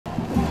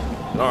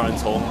当然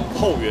从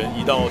后援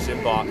移到先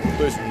发，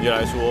对许明杰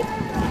来说，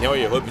林耀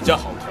也会比较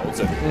好调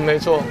整。没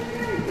错。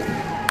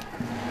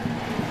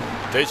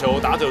这一球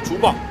打者出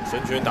棒，神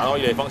拳打到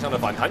一垒方向的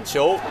反弹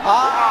球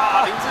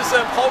啊！林智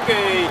胜抛给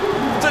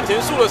正田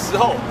树的时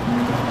候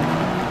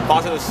发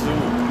生了失误。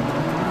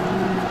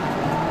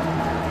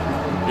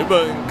原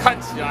本看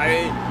起来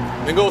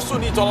能够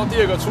顺利抓到第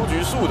2个出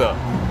局数的，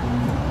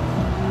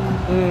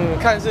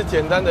看似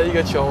简单的一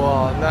个球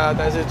哦，那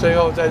但是最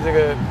后在这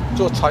个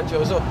做传球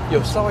的时候，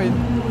有稍微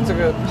这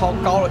个抛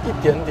高了一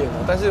点点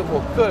哦。但是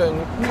我个人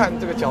看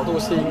这个角度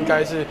是应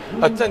该是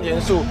正田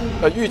树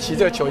预期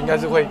这个球应该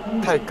是会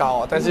太高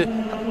啊，但是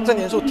正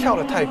田树跳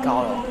得太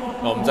高了。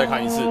那我们再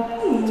看一次，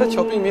这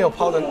球并没有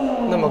抛得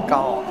那么高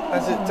哦，但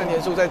是正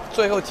田树在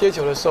最后接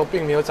球的时候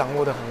并没有掌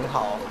握得很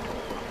好。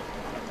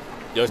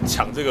要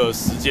抢这个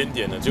时间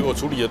点了，结果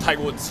处理的太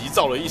过急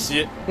躁了一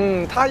些。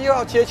他又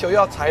要接球又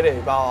要踩垒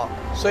包，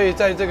所以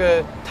在这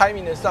个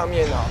timing 的上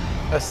面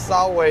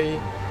稍微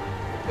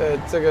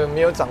这个没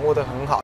有掌握得很好。